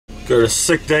Got a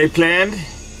sick day planned,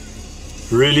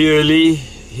 really early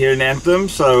here in Anthem,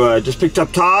 so just picked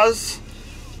up tires,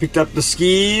 picked up the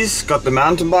skis, got the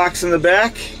mountain bikes in the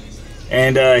back,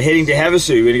 and heading to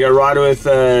Havasu. We're going to go ride with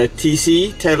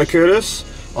TC, Taylor Curtis,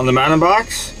 on the mountain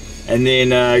bikes, and then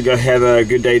go have a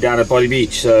good day down at Body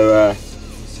Beach, so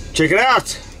check it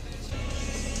out!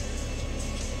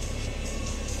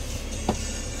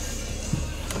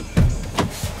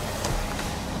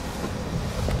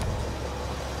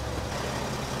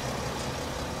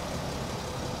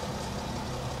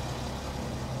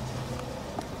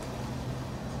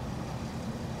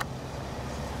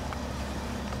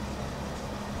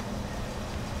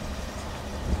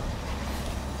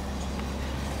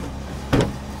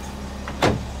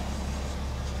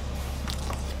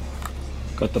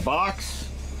 Got the box,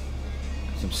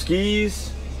 some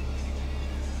skis.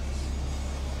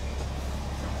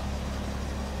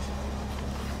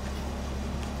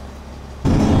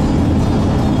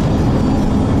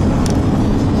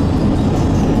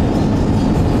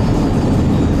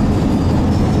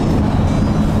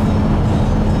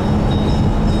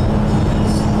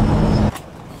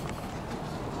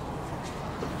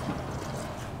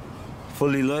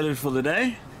 Fully loaded for the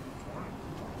day.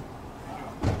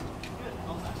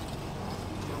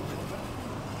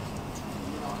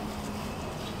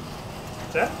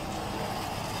 Yeah.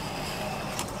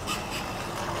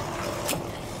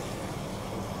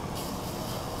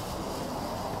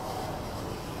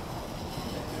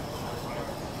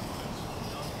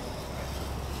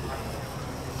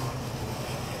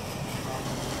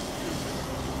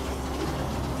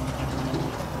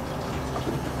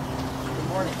 Good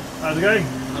morning. How's it going?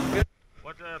 I'm good.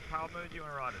 What power mode do you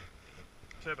want to ride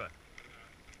it? Turbo.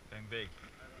 Going big.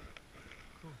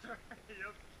 Cool.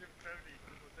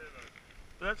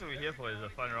 So that's what we're here for, is a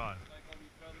fun ride.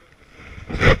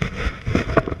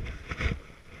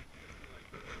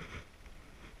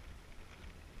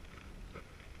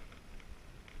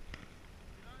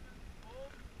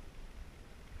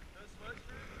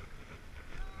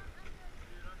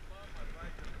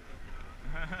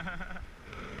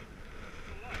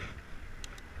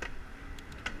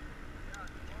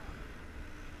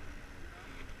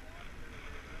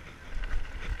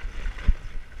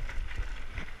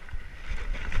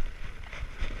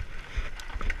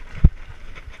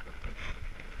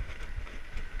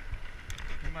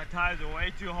 My tires are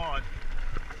way too hard.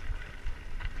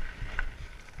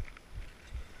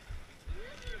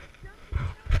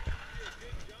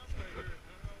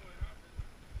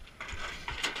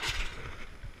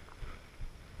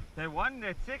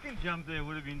 That second jump there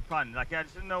would have been fun. Like, I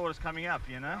just didn't know what was coming up,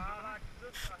 you know?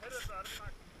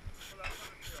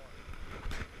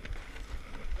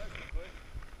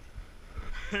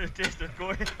 Just a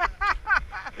koi.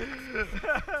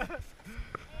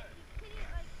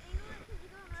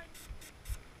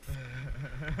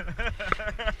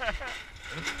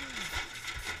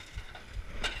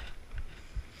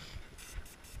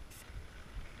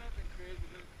 Nothing crazy,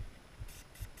 but it's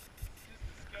just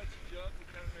a sketchy jump that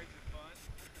kind of makes it fun.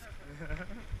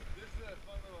 This is a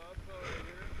fun little uphill right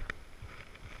here.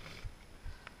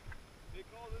 They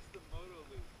call this the moto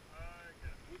loop.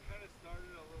 We kind of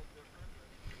started a little different.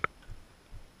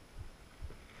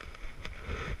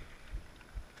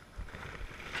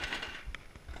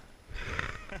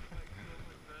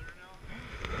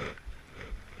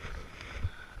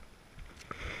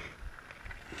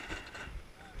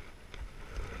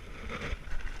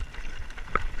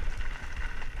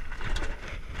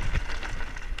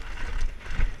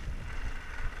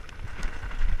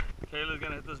 Kayla's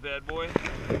gonna hit this bad boy.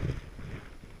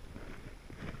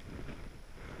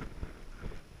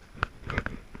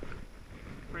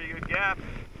 Pretty good gap.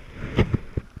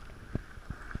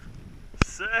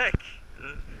 Sick!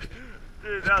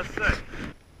 Dude, that was sick.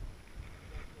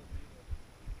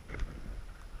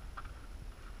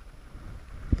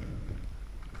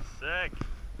 Sick.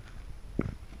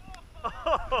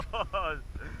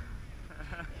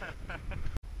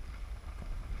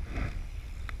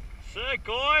 Sick,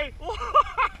 boy!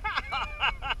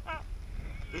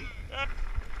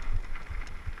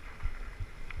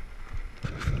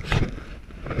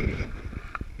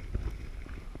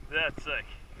 That's sick.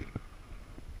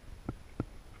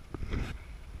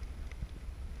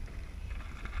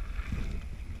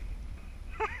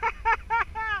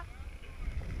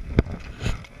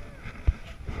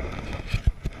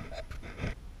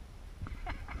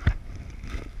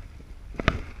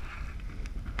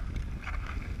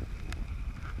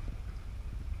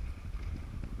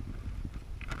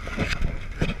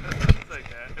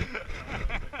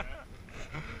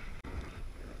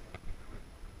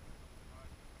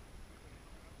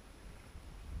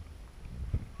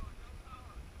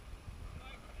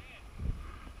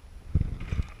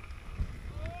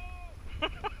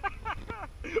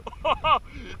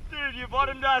 Dude, you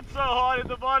bottomed out so hard at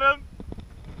the bottom.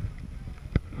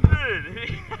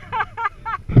 Dude,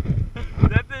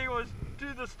 that thing was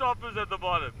to the stoppers at the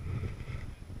bottom.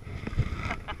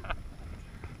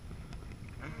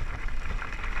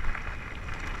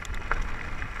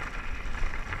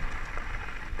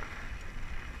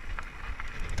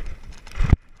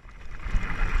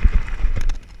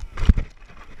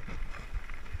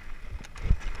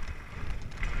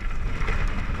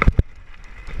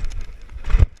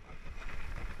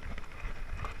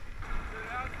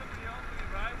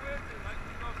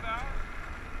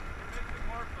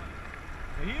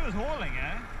 He was hauling,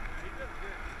 eh? He does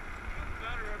good. He's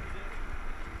better every day.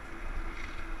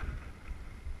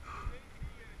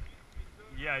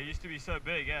 Yeah, it used to be so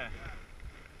big, eh?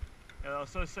 Yeah, that was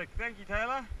so sick. Thank you,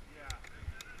 Taylor. Yeah.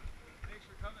 Thanks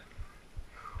for coming.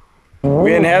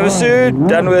 We're in Havasu,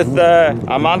 done with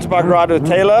our mountain bike ride with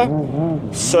Taylor.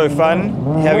 So fun.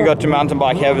 Haven't got to mountain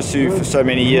bike Havasu for so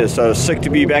many years, so sick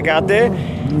to be back out there.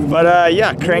 But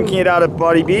yeah, cranking it out at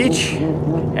Body Beach,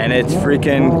 and it's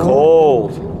freaking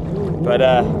cold. But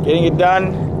getting it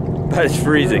done, but it's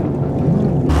freezing.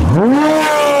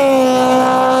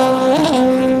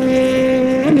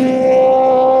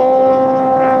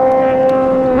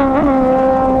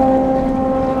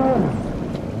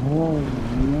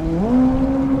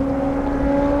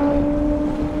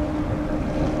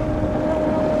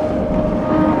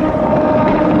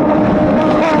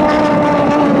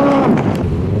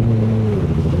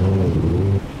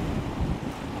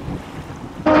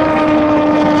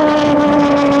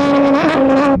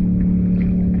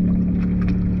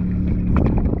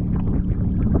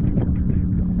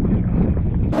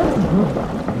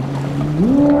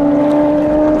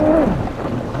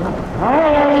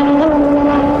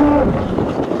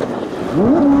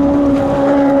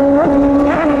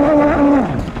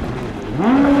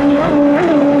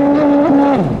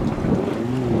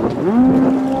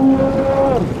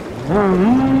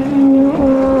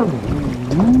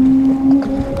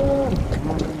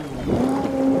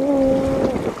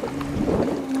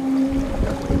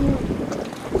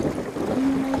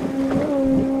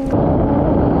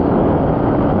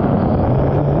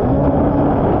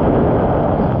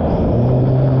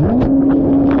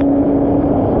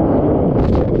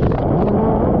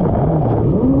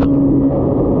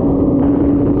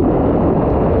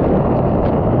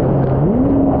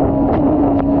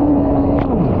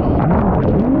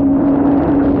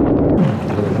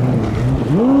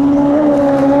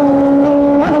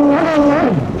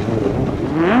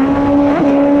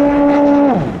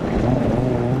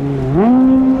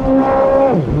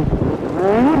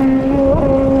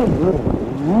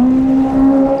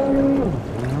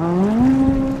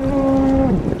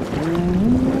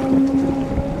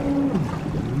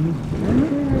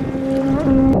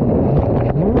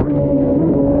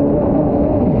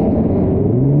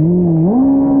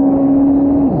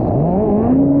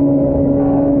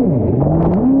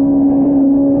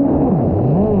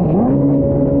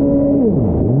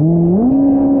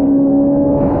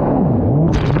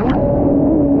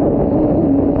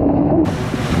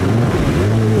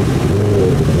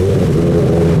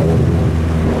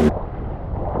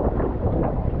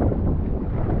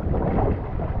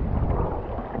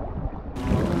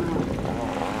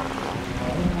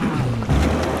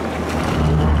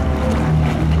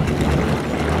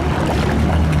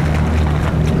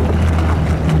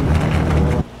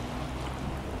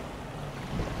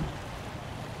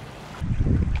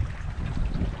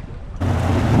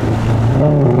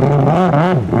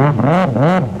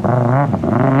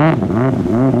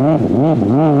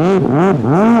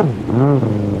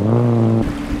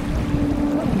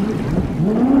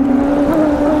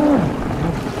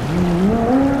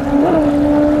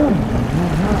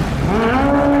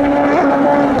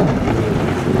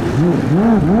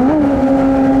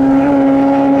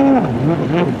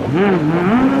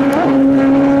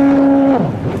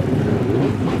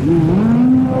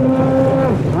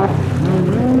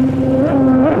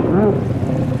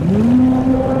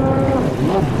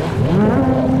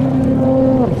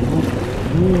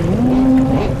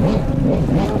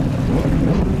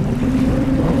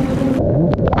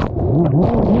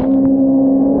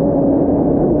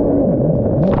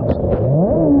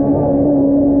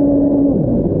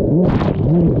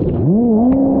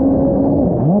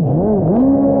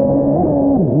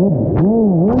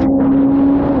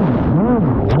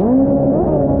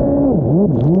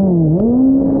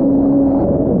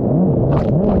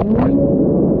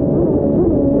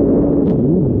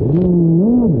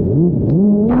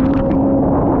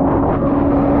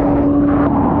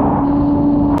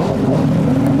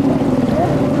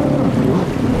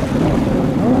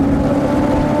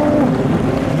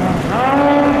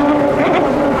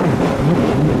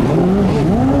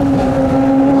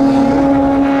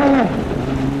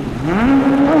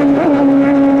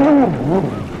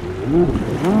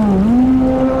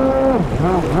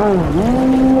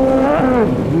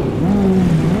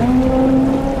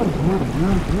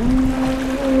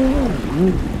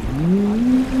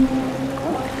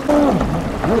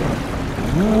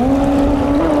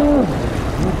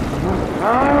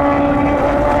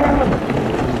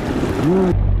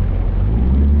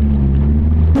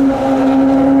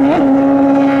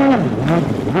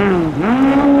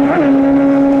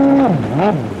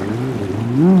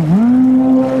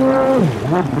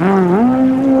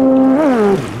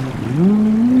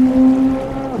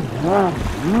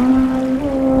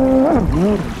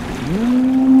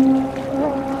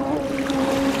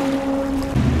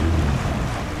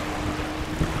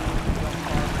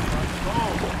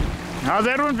 How's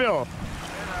that one feel?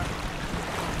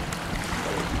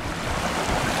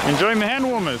 Enjoying the hand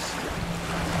warmers.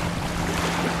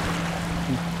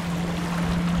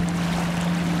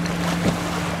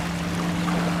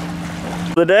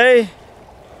 The day,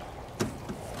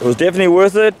 it was definitely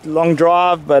worth it. Long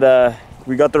drive, but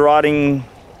we got the riding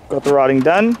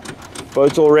done.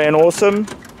 Boats all ran awesome.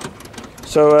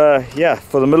 So yeah,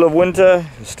 for the middle of winter,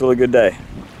 it's still a good day.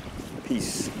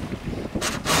 Peace.